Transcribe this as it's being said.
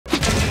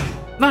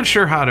Not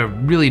sure how to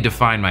really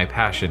define my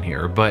passion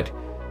here, but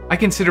I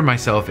consider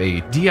myself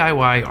a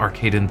DIY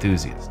arcade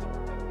enthusiast,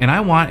 and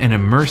I want an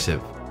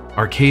immersive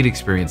arcade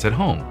experience at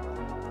home.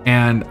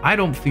 And I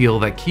don't feel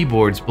that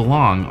keyboards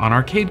belong on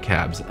arcade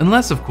cabs,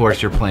 unless of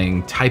course you're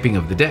playing Typing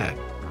of the Dead.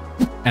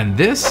 And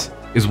this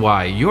is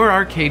why your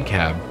arcade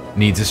cab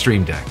needs a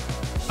Stream Deck.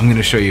 I'm going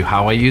to show you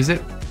how I use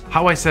it,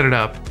 how I set it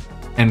up,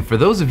 and for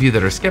those of you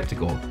that are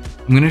skeptical,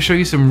 I'm going to show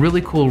you some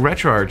really cool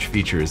RetroArch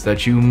features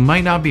that you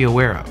might not be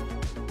aware of.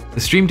 The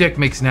Stream Deck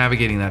makes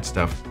navigating that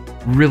stuff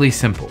really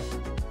simple.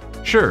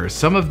 Sure,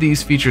 some of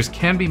these features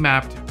can be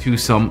mapped to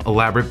some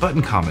elaborate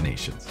button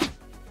combinations.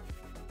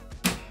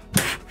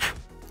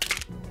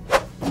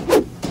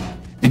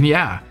 And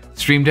yeah,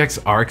 Stream Decks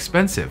are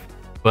expensive,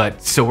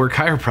 but so are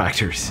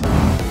chiropractors.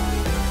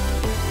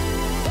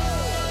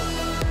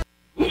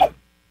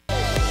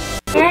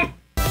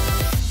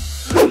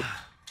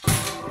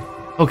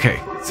 Okay,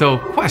 so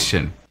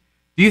question.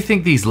 Do you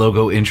think these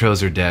logo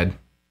intros are dead?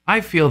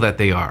 I feel that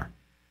they are.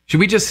 Should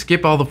we just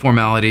skip all the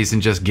formalities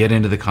and just get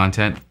into the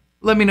content?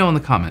 Let me know in the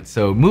comments.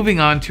 So moving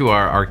on to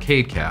our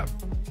arcade cab.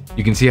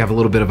 You can see I have a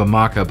little bit of a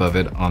mock-up of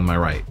it on my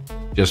right.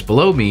 Just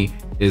below me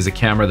is a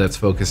camera that's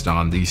focused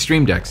on the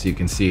Stream Deck, so you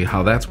can see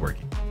how that's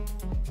working.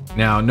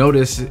 Now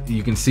notice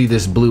you can see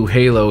this blue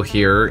halo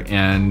here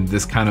and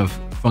this kind of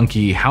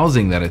funky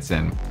housing that it's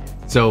in.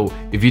 So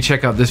if you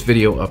check out this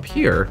video up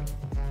here,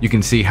 you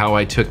can see how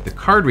I took the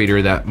card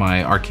reader that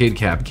my arcade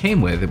cab came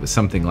with. It was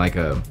something like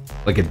a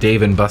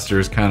Dave &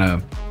 Buster's kind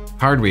of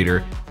card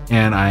reader,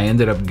 and I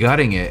ended up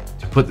gutting it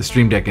to put the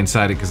Stream Deck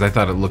inside it because I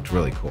thought it looked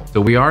really cool. So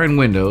we are in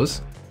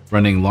Windows,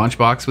 running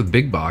Launchbox with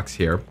Big Box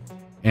here,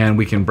 and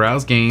we can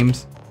browse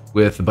games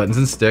with the buttons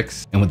and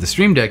sticks. And with the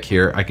Stream Deck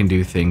here, I can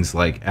do things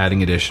like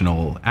adding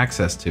additional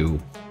access to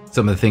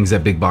some of the things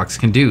that Big Box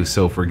can do.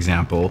 So for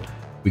example,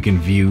 we can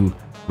view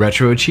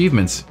retro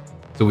achievements.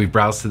 So we've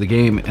browsed to the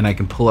game and I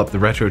can pull up the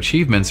retro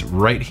achievements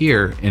right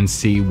here and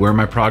see where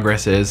my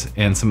progress is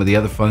and some of the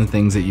other fun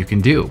things that you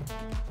can do.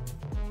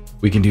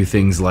 We can do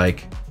things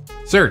like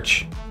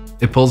search.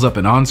 It pulls up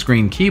an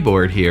on-screen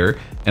keyboard here,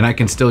 and I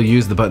can still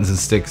use the buttons and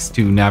sticks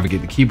to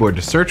navigate the keyboard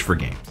to search for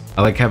games.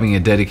 I like having a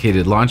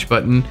dedicated launch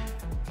button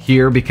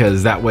here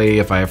because that way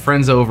if I have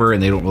friends over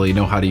and they don't really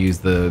know how to use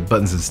the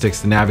buttons and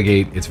sticks to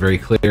navigate, it's very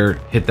clear,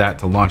 hit that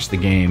to launch the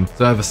game.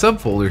 So I have a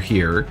subfolder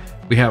here.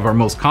 We have our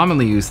most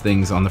commonly used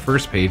things on the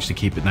first page to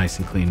keep it nice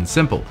and clean and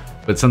simple.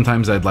 But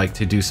sometimes I'd like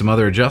to do some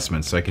other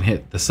adjustments. So I can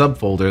hit the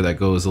subfolder that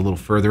goes a little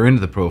further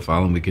into the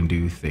profile and we can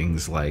do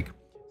things like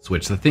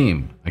switch the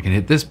theme. I can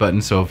hit this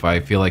button, so if I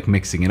feel like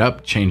mixing it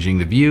up, changing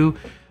the view,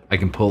 I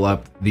can pull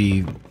up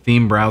the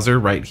theme browser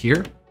right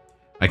here.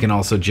 I can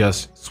also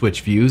just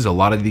switch views. A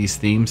lot of these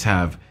themes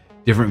have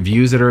different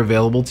views that are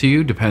available to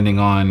you depending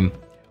on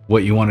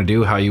what you want to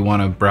do, how you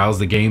want to browse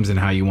the games, and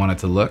how you want it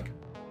to look.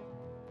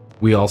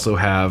 We also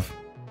have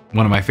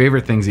one of my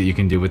favorite things that you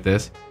can do with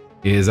this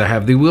is I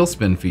have the wheel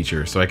spin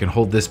feature. So I can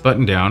hold this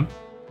button down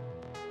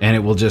and it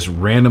will just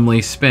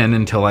randomly spin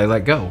until I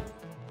let go.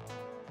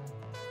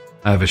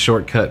 I have a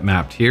shortcut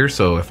mapped here,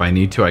 so if I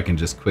need to, I can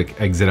just quick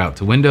exit out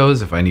to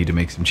Windows if I need to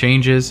make some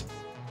changes.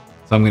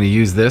 So I'm going to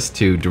use this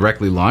to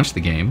directly launch the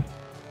game.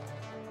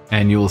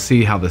 And you will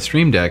see how the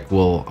Stream Deck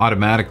will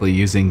automatically,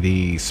 using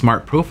the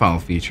Smart Profile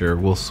feature,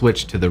 will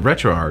switch to the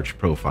RetroArch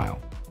profile.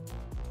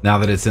 Now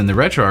that it's in the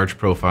RetroArch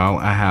profile,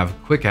 I have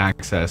quick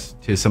access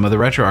to some of the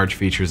RetroArch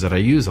features that I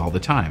use all the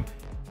time.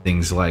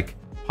 Things like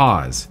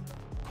pause,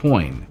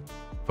 coin.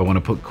 If I want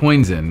to put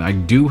coins in, I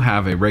do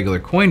have a regular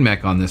coin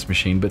mech on this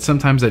machine, but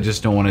sometimes I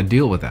just don't want to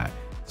deal with that.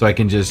 So I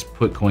can just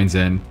put coins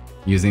in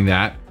using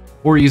that,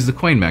 or use the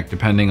coin mech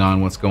depending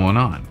on what's going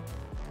on.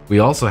 We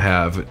also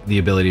have the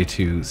ability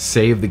to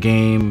save the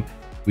game.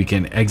 We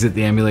can exit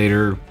the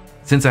emulator.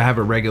 Since I have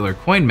a regular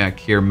coin mech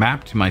here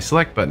mapped to my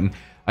select button,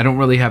 I don't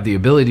really have the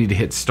ability to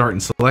hit start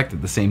and select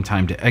at the same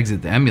time to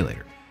exit the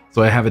emulator.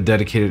 So I have a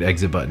dedicated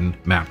exit button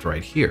mapped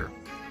right here.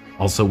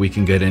 Also, we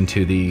can get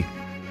into the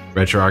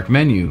RetroArch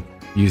menu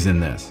using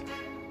this.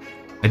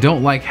 I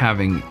don't like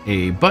having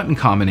a button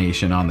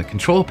combination on the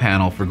control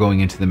panel for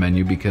going into the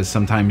menu because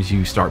sometimes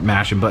you start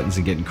mashing buttons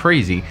and getting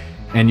crazy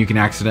and you can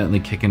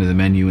accidentally kick into the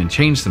menu and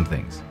change some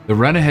things. The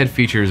run ahead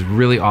feature is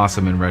really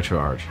awesome in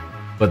RetroArch,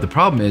 but the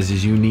problem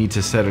is you need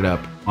to set it up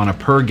on a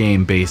per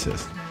game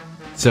basis.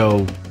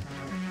 So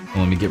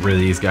let me get rid of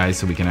these guys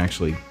so we can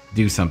actually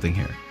do something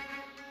here.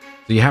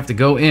 So you have to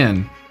go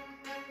in,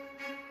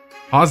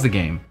 pause the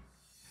game.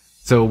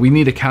 So we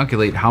need to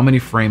calculate how many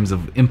frames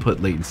of input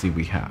latency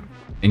we have.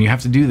 And you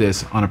have to do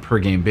this on a per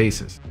game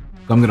basis.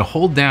 So I'm going to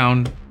hold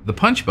down the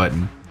punch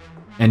button,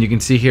 and you can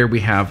see here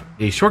we have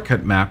a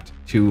shortcut mapped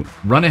to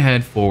run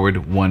ahead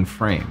forward 1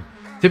 frame.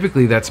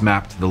 Typically that's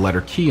mapped to the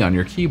letter key on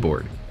your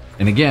keyboard.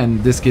 And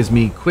again, this gives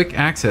me quick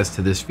access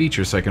to this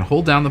feature, so I can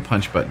hold down the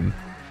punch button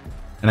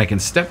and I can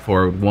step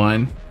forward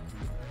 1,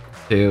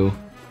 2,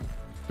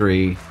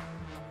 3,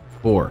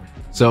 4.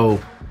 So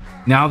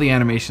now the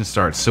animation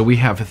starts. So we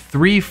have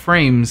 3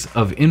 frames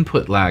of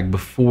input lag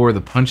before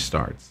the punch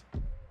starts.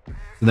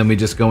 So then we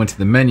just go into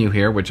the menu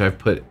here, which I've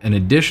put an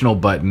additional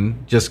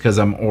button just because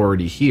I'm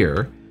already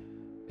here.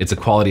 It's a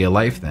quality of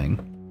life thing.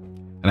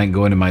 And I can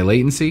go into my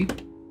latency,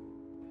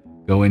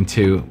 go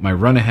into my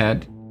run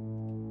ahead,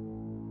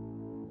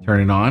 turn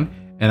it on,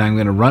 and I'm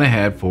going to run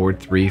ahead forward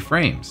 3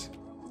 frames.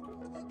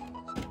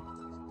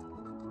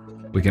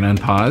 We can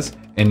unpause,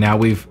 and now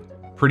we've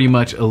pretty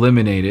much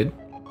eliminated,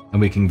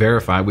 and we can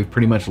verify, we've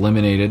pretty much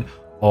eliminated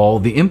all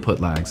the input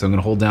lag. So I'm going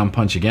to hold down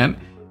punch again,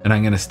 and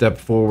I'm going to step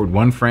forward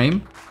 1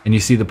 frame, and you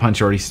see the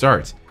punch already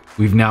starts.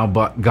 We've now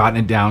gotten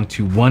it down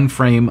to 1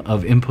 frame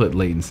of input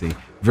latency.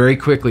 Very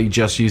quickly,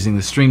 just using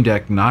the Stream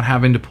Deck, not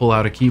having to pull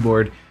out a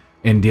keyboard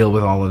and deal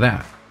with all of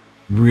that.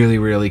 Really,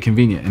 really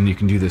convenient, and you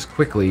can do this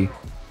quickly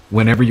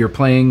whenever you're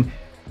playing,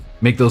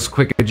 make those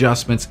quick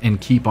adjustments,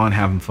 and keep on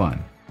having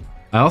fun.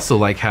 I also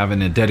like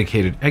having a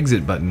dedicated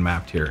exit button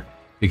mapped here,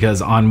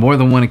 because on more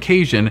than one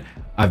occasion,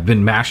 I've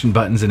been mashing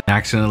buttons and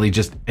accidentally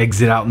just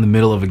exit out in the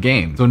middle of a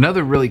game. So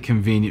another really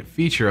convenient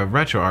feature of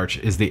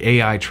RetroArch is the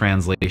AI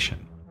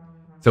translation.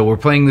 So we're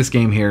playing this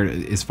game here.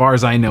 As far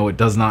as I know, it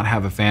does not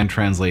have a fan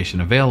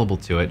translation available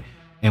to it,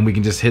 and we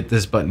can just hit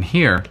this button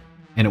here,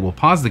 and it will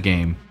pause the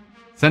game,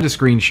 send a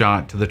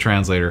screenshot to the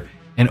translator,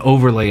 and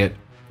overlay it,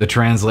 the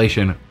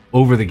translation,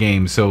 over the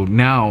game. So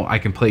now I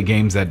can play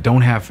games that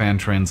don't have fan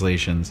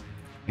translations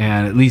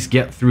and at least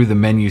get through the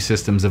menu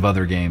systems of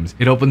other games.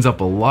 It opens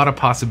up a lot of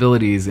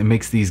possibilities and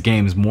makes these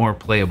games more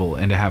playable,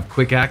 and to have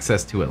quick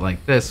access to it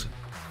like this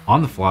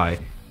on the fly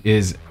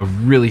is a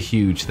really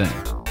huge thing.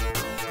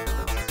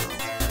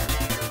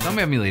 Some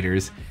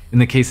emulators, in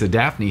the case of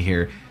Daphne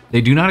here,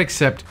 they do not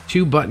accept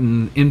 2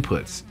 button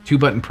inputs, 2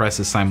 button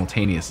presses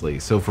simultaneously.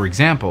 So for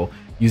example,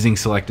 using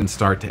select and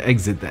start to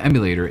exit the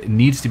emulator, it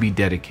needs to be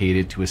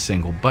dedicated to a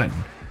single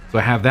button. So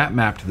I have that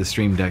mapped to the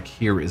Stream Deck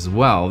here as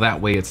well. That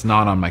way it's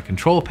not on my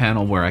control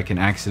panel where I can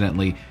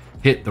accidentally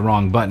hit the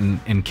wrong button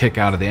and kick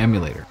out of the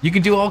emulator. You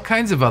can do all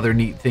kinds of other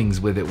neat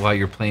things with it while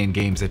you're playing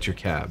games at your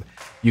cab.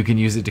 You can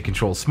use it to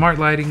control smart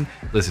lighting,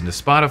 listen to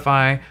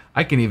Spotify.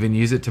 I can even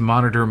use it to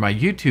monitor my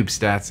YouTube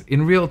stats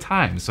in real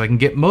time so I can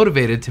get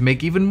motivated to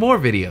make even more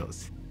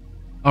videos.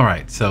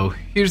 Alright, so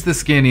here's the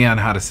skinny on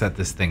how to set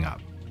this thing up.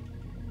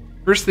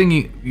 First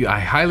thing I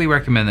highly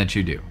recommend that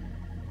you do,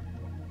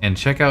 and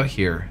check out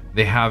here,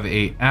 they have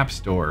a app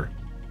store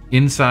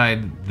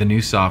inside the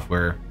new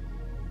software.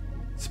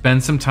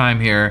 Spend some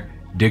time here,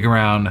 dig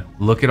around,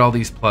 look at all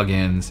these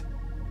plugins.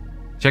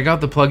 Check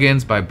out the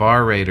plugins by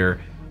Bar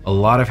Raider. A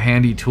lot of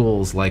handy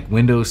tools like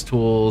Windows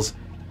tools,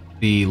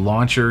 the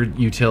launcher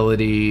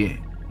utility,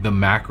 the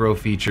macro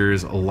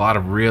features, a lot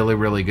of really,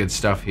 really good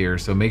stuff here.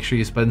 So make sure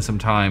you spend some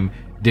time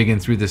digging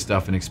through this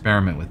stuff and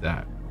experiment with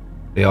that.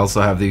 They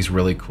also have these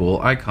really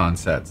cool icon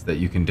sets that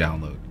you can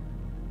download.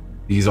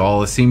 These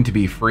all seem to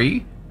be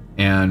free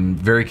and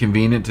very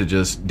convenient to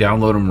just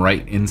download them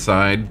right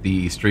inside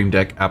the Stream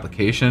Deck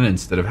application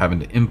instead of having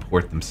to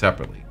import them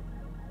separately.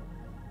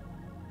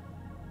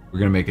 We're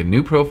going to make a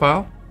new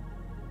profile,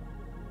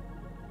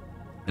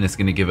 and it's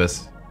going to give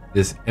us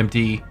this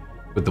empty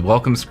with the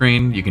welcome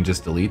screen. You can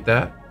just delete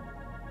that.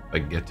 If I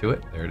can get to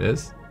it, there it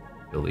is.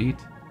 Delete.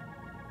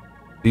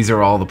 These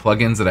are all the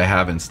plugins that I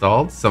have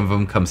installed. Some of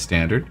them come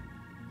standard.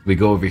 We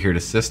go over here to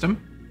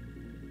System,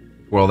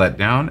 twirl that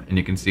down, and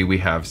you can see we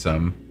have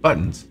some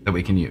buttons that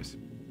we can use.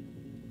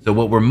 So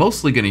what we're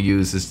mostly going to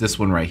use is this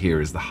one right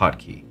here, is the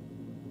hotkey.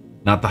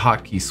 Not the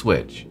hotkey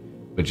switch,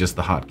 but just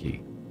the hotkey.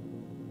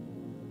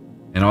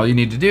 And all you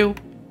need to do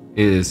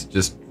is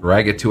just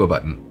drag it to a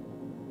button.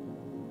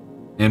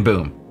 And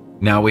boom.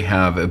 Now we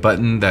have a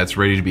button that's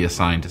ready to be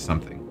assigned to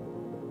something.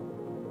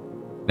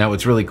 Now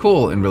what's really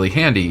cool and really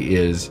handy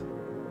is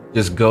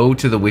just go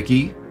to the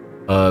wiki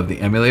of the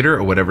emulator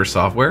or whatever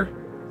software.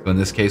 So in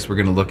this case, we're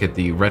going to look at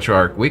the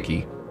RetroArch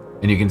wiki,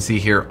 and you can see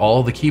here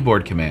all the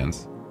keyboard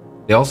commands.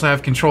 They also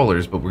have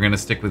controllers, but we're going to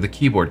stick with the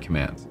keyboard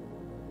commands.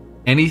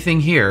 Anything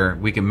here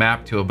we can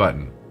map to a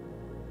button.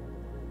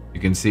 You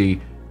can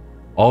see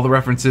all the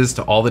references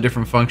to all the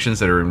different functions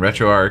that are in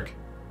RetroArch. So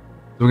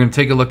we're going to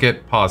take a look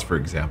at pause, for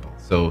example.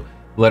 So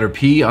letter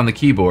P on the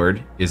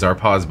keyboard is our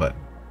pause button.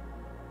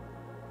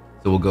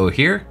 So we'll go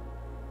here.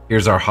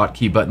 Here's our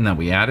hotkey button that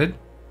we added.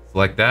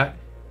 Select that,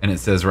 and it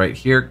says right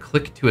here,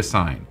 click to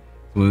assign.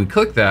 So when we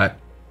click that,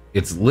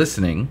 it's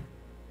listening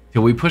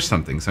till we push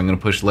something. So I'm going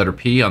to push letter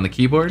P on the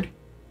keyboard,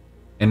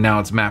 and now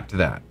it's mapped to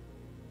that.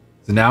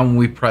 So now when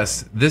we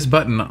press this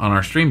button on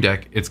our Stream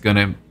Deck, it's going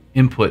to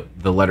input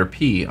the letter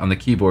P on the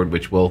keyboard,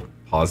 which will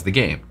pause the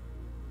game.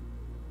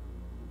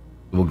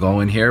 We'll go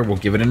in here, we'll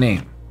give it a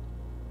name.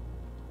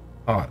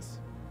 Pause.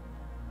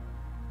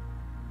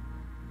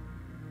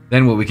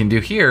 Then what we can do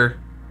here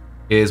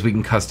is we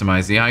can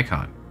customize the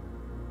icon.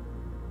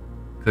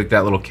 Click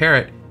that little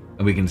caret,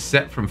 and we can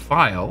set from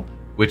file,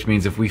 which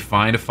means if we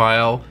find a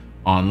file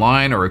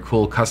online or a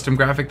cool custom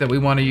graphic that we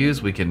want to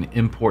use, we can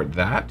import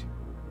that.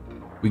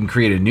 We can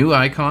create a new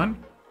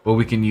icon, or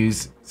we can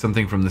use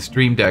something from the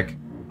Stream Deck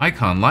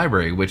icon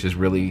library, which is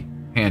really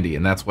handy,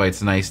 and that's why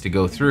it's nice to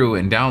go through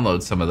and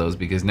download some of those,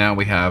 because now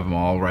we have them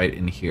all right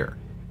in here.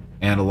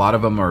 and a lot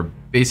of them are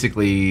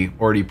basically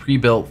already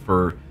pre-built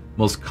for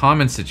most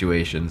common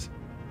situations.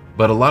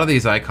 But a lot of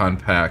these icon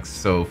packs,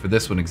 so for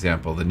this one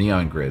example, the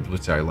neon grid,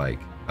 which I like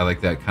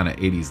that kind of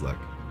 80s look.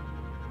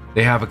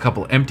 They have a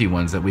couple empty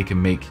ones that we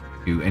can make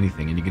do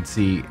anything, and you can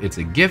see it's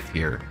a GIF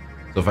here.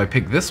 So if I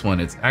pick this one,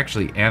 it's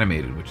actually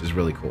animated, which is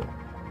really cool.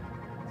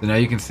 So now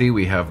you can see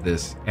we have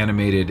this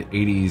animated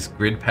 80s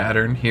grid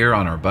pattern here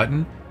on our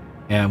button,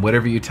 and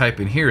whatever you type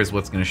in here is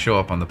what's going to show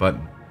up on the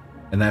button.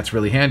 And that's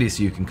really handy,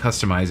 so you can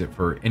customize it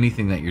for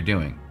anything that you're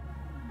doing.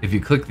 If you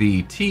click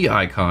the T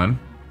icon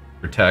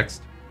for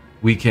text,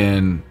 we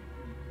can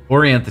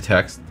orient the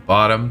text at the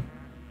bottom,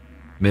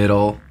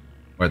 middle,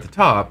 or at the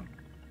top,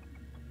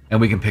 and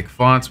we can pick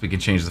fonts. We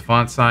can change the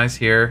font size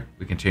here.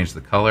 We can change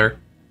the color.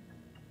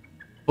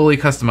 Fully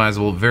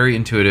customizable, very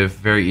intuitive,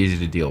 very easy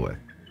to deal with.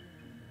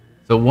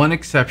 So one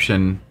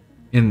exception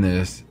in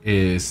this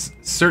is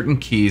certain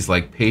keys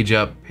like page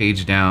up,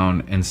 page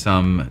down, and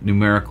some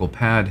numerical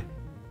pad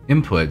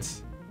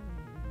inputs.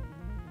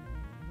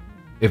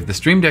 If the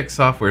Stream Deck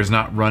software is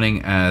not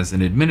running as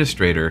an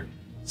administrator,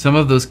 some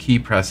of those key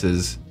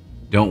presses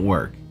don't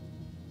work.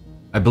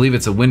 I believe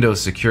it's a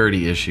Windows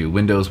security issue.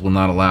 Windows will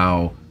not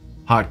allow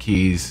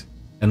hotkeys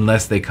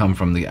unless they come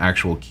from the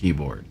actual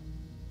keyboard.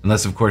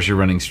 Unless, of course, you're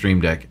running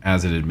Stream Deck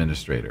as an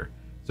administrator.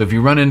 So if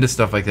you run into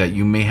stuff like that,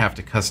 you may have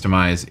to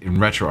customize in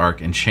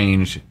RetroArch and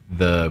change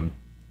the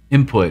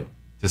input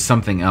to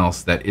something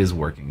else that is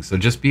working. So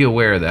just be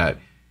aware that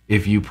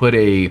if you put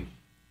a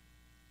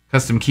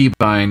custom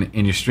keybind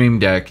in your Stream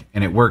Deck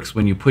and it works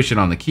when you push it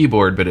on the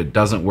keyboard, but it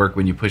doesn't work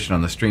when you push it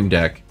on the Stream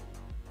Deck,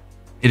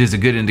 it is a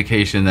good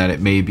indication that it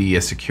may be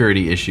a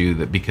security issue,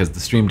 that because the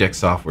Stream Deck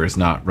software is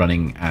not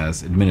running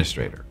as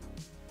administrator.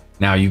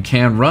 Now, you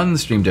can run the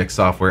Stream Deck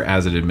software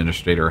as an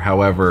administrator.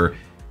 However,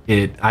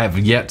 I have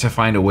yet to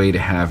find a way to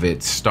have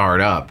it start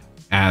up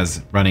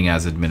as running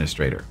as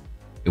administrator.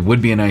 It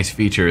would be a nice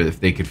feature if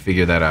they could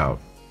figure that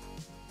out.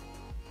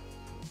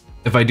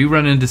 If I do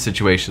run into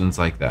situations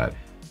like that,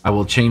 I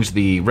will change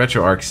the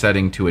RetroArch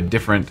setting to a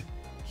different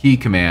key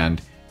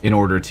command in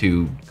order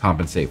to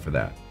compensate for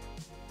that.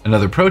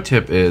 Another pro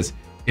tip is,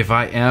 if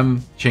I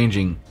am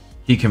changing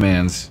key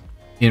commands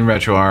in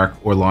RetroArch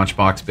or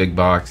Launchbox, Big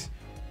Box,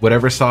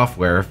 whatever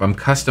software, if I'm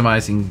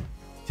customizing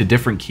to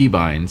different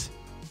keybinds,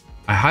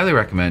 I highly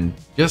recommend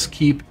just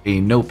keep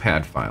a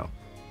notepad file.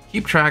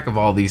 Keep track of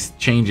all these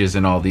changes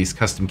and all these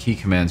custom key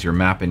commands you're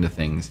mapping to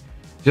things,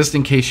 just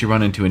in case you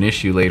run into an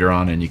issue later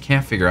on and you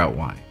can't figure out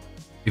why.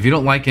 If you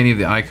don't like any of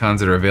the icons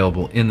that are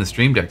available in the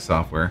Stream Deck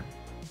software,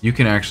 you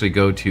can actually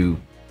go to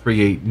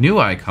Create New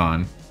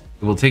Icon.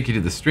 It will take you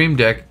to the Stream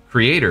Deck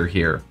Creator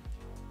here.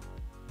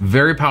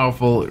 Very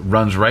powerful, it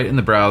runs right in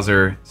the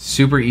browser,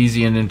 super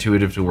easy and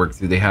intuitive to work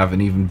through. They have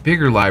an even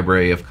bigger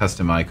library of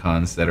custom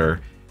icons that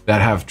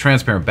have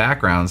transparent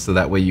backgrounds, so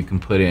that way you can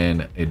put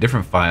in a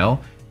different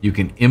file. You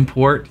can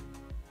import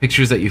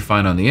pictures that you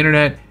find on the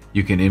internet.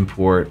 You can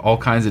import all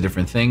kinds of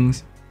different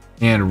things.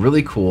 And a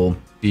really cool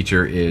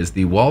feature is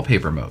the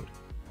wallpaper mode.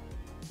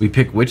 We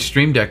pick which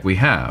Stream Deck we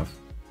have.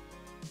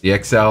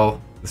 The XL,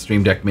 the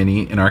Stream Deck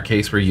Mini. In our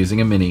case, we're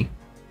using a Mini.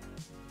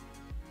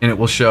 And it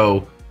will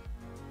show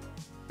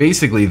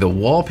basically the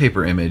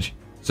wallpaper image.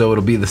 So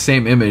it'll be the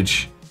same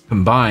image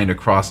combined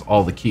across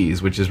all the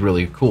keys, which is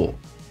really cool.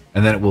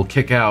 And then it will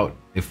kick out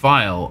a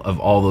file of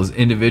all those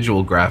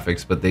individual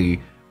graphics, but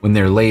when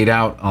they're laid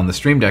out on the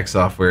Stream Deck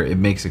software, it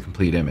makes a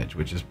complete image,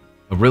 which is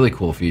a really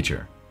cool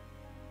feature.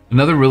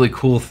 Another really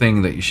cool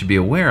thing that you should be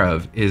aware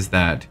of is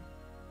that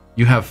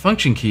you have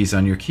function keys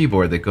on your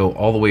keyboard that go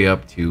all the way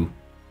up to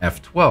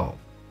F12.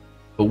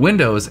 But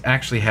Windows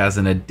actually has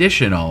an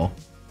additional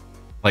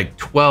like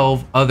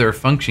 12 other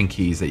function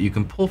keys that you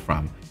can pull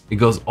from. It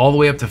goes all the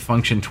way up to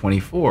function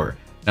 24.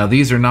 Now,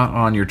 these are not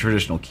on your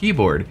traditional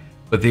keyboard,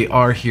 but they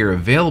are here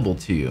available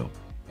to you.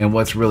 And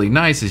what's really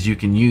nice is you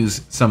can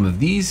use some of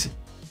these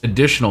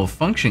additional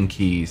function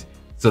keys,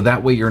 so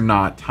that way you're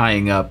not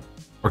tying up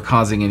or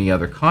causing any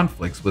other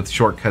conflicts with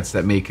shortcuts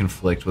that may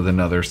conflict with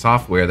another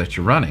software that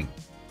you're running.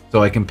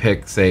 So I can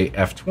pick, say,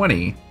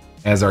 F20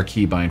 as our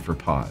keybind for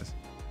pause.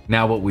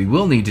 Now what we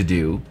will need to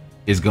do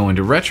is go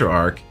into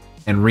RetroArch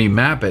and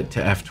remap it to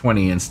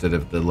F20 instead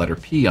of the letter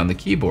P on the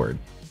keyboard.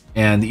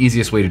 And the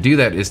easiest way to do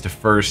that is to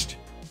first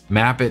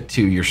map it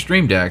to your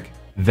Stream Deck,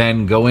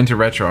 then go into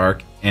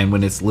RetroArch, and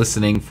when it's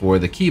listening for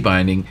the key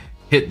binding,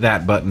 hit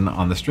that button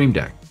on the Stream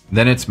Deck.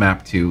 Then it's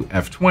mapped to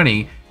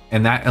F20,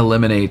 and that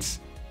eliminates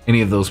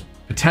any of those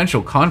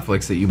potential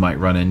conflicts that you might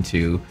run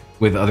into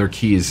with other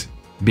keys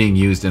being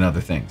used in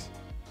other things.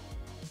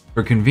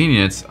 For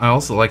convenience, I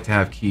also like to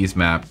have keys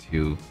mapped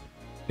to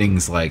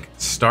things like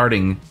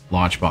starting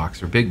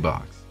Launchbox or Big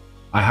Box.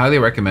 I highly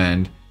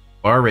recommend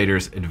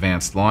Barrator's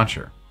Advanced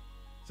Launcher.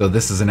 So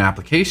this is an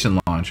application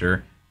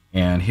launcher,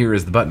 and here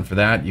is the button for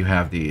that. You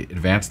have the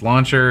Advanced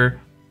Launcher,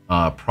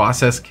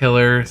 Process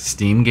Killer,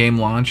 Steam Game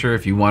Launcher.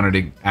 If you wanted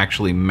to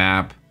actually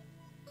map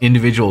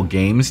individual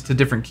games to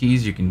different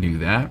keys, you can do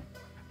that.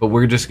 But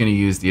we're just going to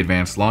use the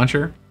Advanced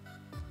Launcher.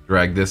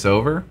 Drag this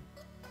over.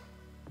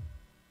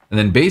 And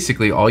then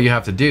basically all you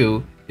have to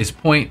do is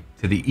point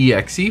to the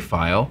exe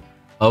file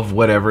of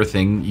whatever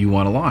thing you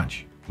want to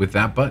launch with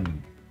that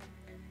button.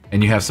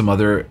 And you have some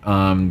other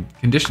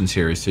conditions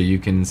here. So you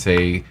can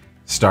say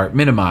start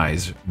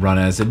minimize, run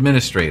as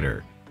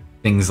administrator,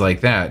 things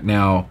like that.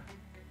 Now,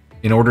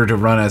 in order to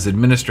run as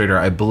administrator,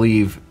 I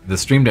believe the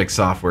Stream Deck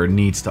software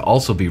needs to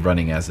also be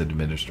running as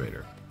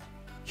administrator.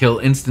 Kill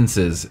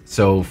instances.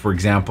 So for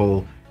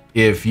example,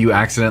 if you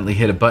accidentally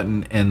hit a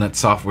button and that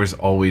software is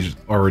always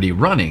already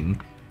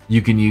running,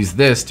 you can use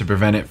this to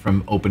prevent it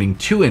from opening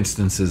 2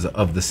 instances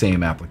of the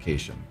same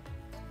application.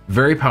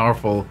 Very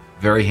powerful,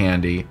 very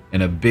handy,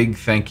 and a big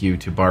thank you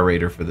to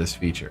BarRaider for this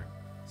feature.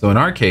 So in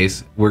our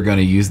case, we're going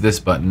to use this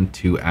button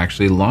to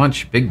actually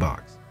launch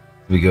BigBox.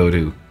 We go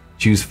to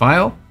choose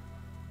file,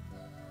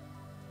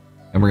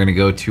 and we're going to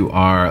go to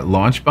our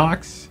launch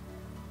box,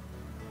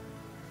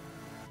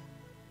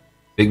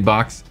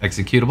 BigBox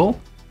executable,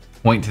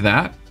 point to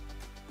that.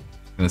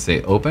 I'm going to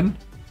say open,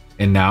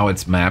 and now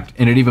it's mapped,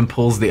 and it even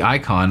pulls the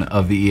icon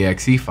of the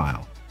exe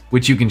file,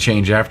 which you can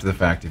change after the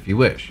fact if you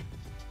wish.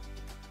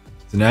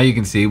 So now you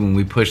can see when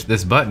we push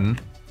this button,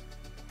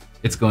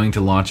 it's going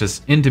to launch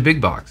us into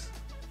BigBox,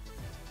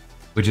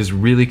 which is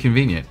really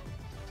convenient.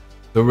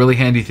 The really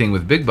handy thing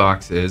with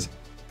BigBox is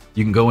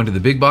you can go into the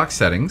BigBox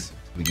settings.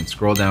 We can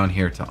scroll down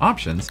here to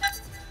options.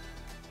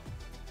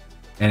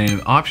 And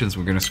in options,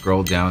 we're going to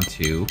scroll down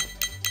to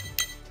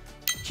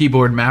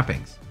keyboard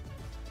mappings.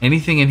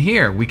 Anything in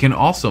here, we can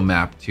also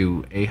map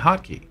to a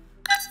hotkey.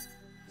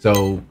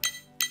 So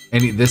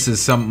this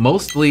is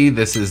mostly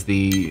this is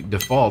the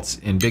defaults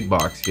in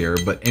BigBox here,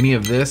 but any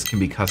of this can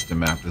be custom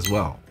mapped as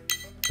well.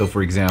 So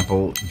for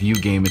example, view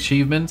game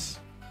achievements,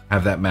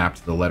 have that mapped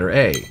to the letter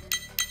A.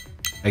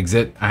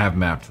 Exit, I have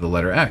mapped to the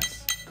letter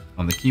X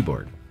on the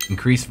keyboard.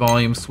 Increase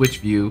volume, switch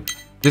view.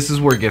 This is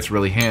where it gets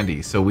really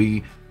handy. So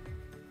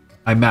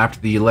I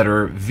mapped the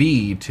letter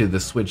V to the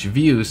switch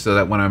view so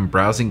that when I'm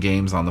browsing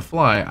games on the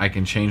fly, I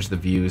can change the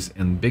views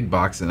in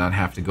BigBox and not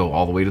have to go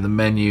all the way to the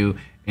menu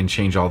and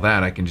change all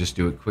that. I can just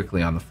do it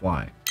quickly on the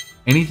fly.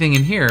 Anything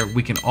in here,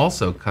 we can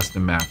also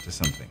custom map to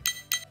something.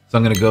 So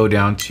I'm going to go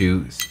down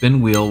to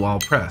spin wheel while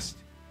pressed.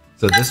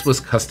 So this was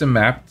custom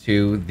mapped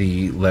to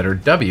the letter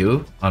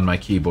W on my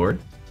keyboard.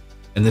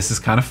 And this is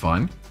kind of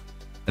fun.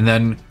 And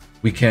then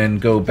we can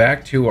go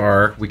back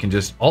to we can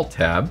just Alt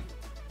Tab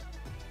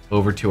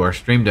over to our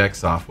Stream Deck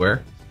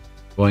software.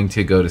 Going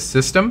to go to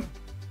System,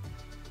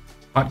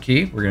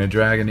 Hotkey. We're going to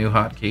drag a new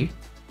hotkey.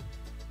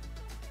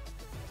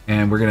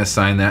 And we're going to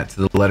assign that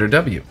to the letter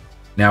W.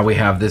 Now we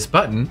have this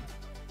button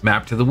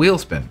mapped to the wheel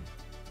spin.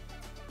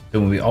 So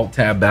when we Alt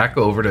Tab back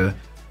over to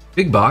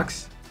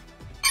BigBox,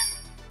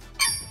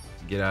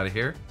 get out of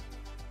here.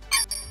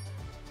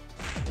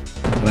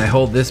 When I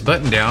hold this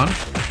button down,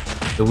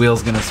 the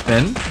wheel's going to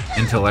spin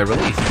until I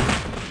release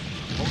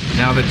it.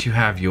 Now that you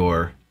have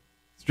your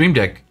Stream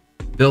Deck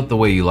built the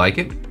way you like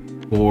it,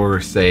 or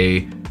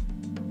say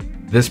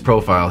this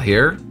profile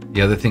here,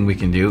 the other thing we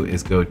can do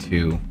is go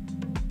to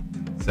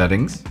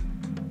Settings,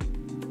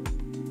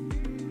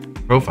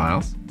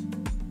 Profiles,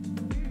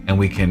 and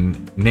we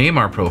can name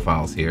our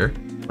profiles here.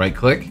 Right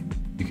click,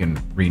 you can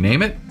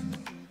rename it.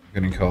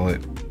 I'm going to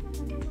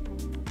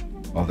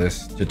call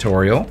this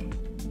tutorial.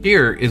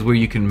 Here is where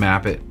you can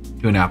map it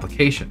to an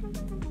application.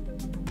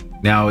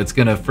 Now it's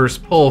going to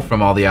first pull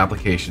from all the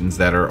applications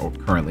that are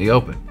currently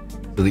open.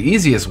 So the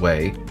easiest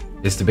way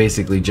is to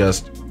basically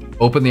just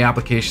open the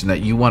application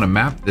that you want to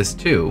map this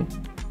to,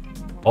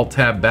 Alt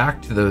Tab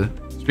back to the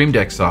Stream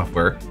Deck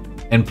software,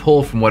 and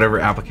pull from whatever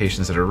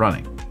applications that are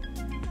running.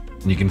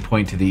 And you can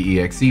point to the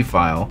exe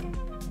file.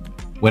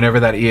 Whenever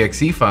that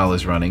exe file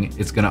is running,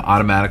 it's going to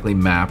automatically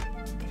map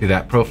to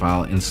that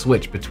profile and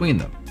switch between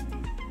them,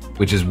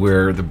 which is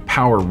where the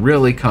power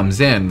really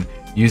comes in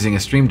using a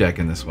Stream Deck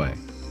in this way.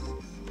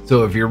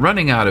 So if you're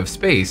running out of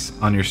space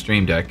on your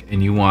Stream Deck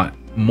and you want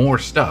more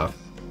stuff,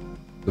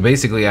 so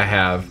basically I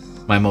have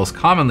my most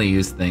commonly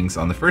used things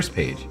on the first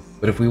page,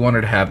 but if we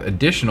wanted to have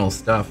additional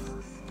stuff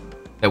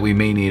that we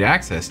may need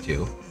access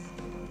to,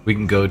 we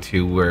can go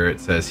to where it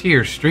says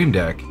here, Stream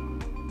Deck,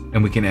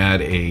 and we can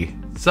add a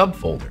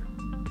subfolder.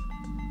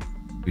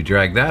 We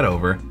drag that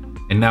over,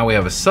 and now we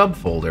have a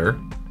subfolder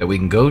that we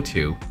can go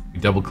to. We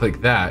double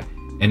click that,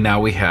 and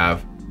now we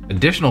have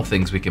additional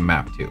things we can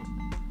map to.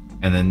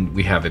 And then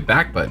we have a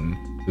back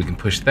button. We can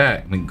push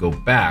that, and we can go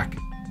back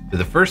to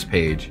the first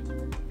page.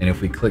 And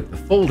if we click the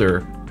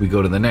folder, we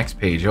go to the next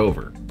page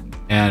over.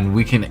 And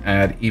we can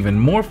add even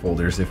more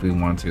folders if we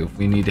want to. If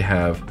we need to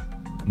have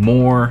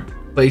more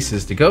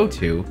places to go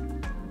to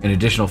and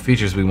additional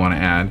features we want to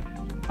add.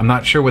 I'm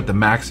not sure what the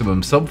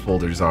maximum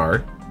subfolders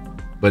are,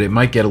 but it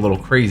might get a little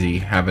crazy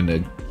having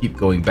to keep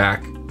going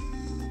back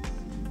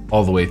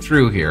all the way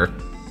through here,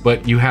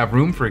 but you have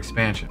room for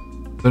expansion.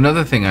 So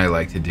another thing I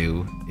like to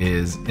do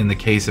is in the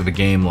case of a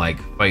game like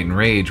Fight and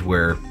Rage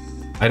where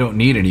I don't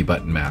need any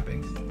button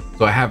mapping.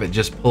 So I have it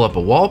just pull up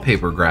a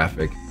wallpaper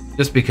graphic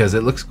just because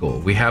it looks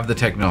cool. We have the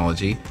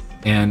technology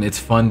and it's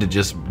fun to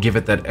just give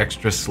it that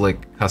extra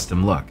slick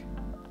custom look.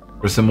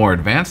 For some more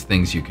advanced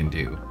things you can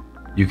do,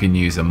 you can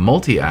use a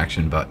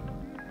multi-action button.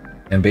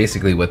 And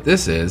basically what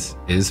this is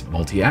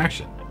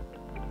multi-action.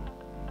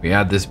 We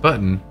add this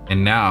button,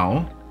 and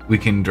now we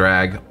can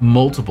drag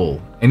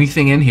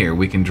anything in here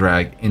we can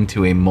drag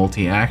into a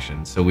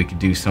multi-action. So we could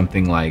do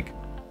something like,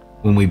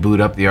 when we boot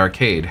up the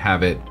arcade,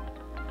 have it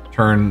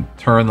turn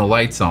the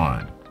lights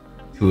on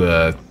to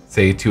a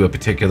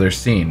particular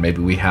scene.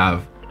 Maybe we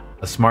have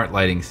a smart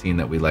lighting scene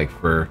that we like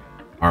for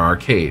our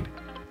arcade.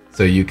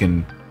 So you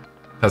can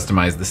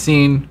customize the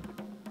scene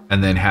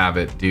and then have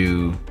it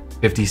do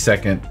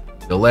 50-second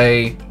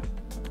delay,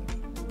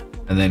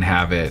 and then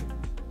have it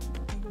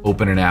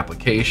open an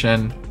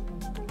application,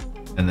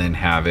 and then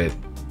have it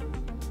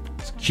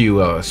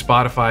cue a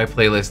Spotify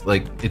playlist.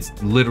 Like, it's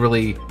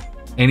literally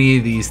any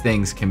of these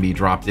things can be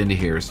dropped into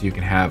here, so you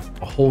can have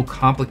a whole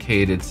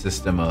complicated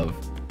system of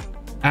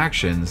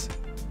actions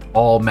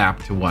all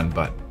mapped to one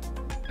button.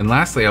 And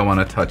lastly, I want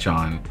to touch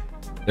on,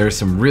 there's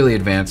some really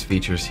advanced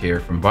features here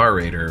from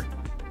BarRaider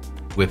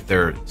with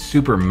their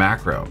super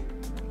macro.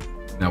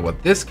 Now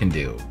what this can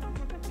do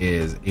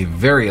is a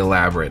very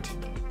elaborate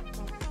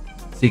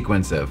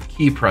sequence of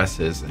key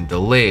presses and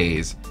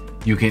delays.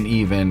 You can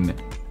even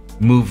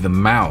move the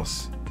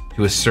mouse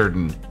to a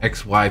certain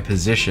XY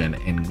position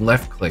and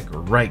left click or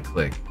right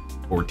click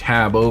or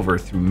tab over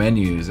through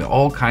menus and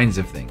all kinds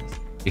of things.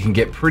 It can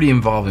get pretty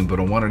involving, but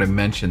I wanted to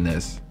mention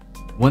this.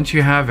 Once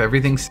you have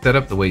everything set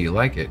up the way you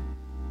like it,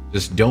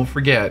 just don't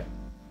forget,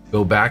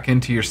 go back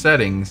into your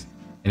settings,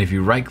 and if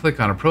you right click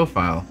on a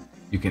profile,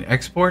 you can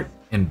export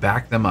and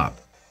back them up.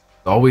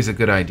 It's always a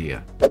good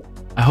idea.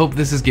 I hope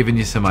this has given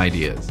you some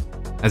ideas.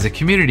 As a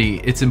community,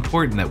 it's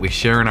important that we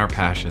share in our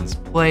passions,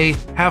 play,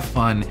 have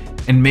fun,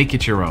 and make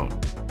it your own.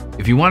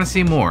 If you want to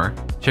see more,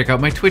 check out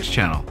my Twitch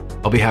channel.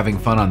 I'll be having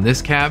fun on this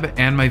cab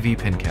and my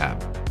V-Pin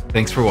cab.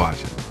 Thanks for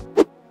watching.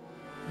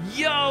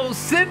 Yo,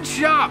 Sin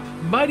Shop,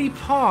 Mighty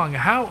Pong,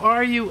 how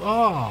are you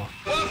all?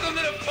 Welcome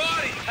to the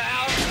party,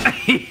 pal!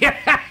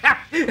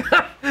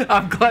 Yeah,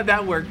 I'm glad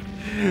that worked.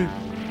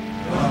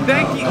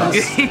 Thank you.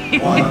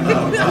 One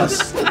of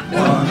us,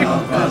 one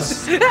of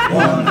us,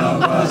 one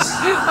of us.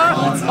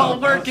 Oh, it's all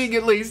working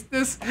at least.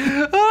 This.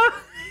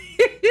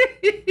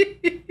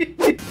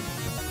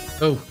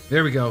 Oh,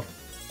 there we go.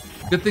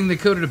 Good thing they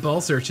coded a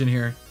ball search in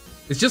here.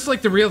 It's just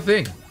like the real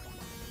thing.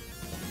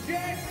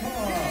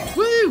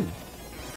 Woo!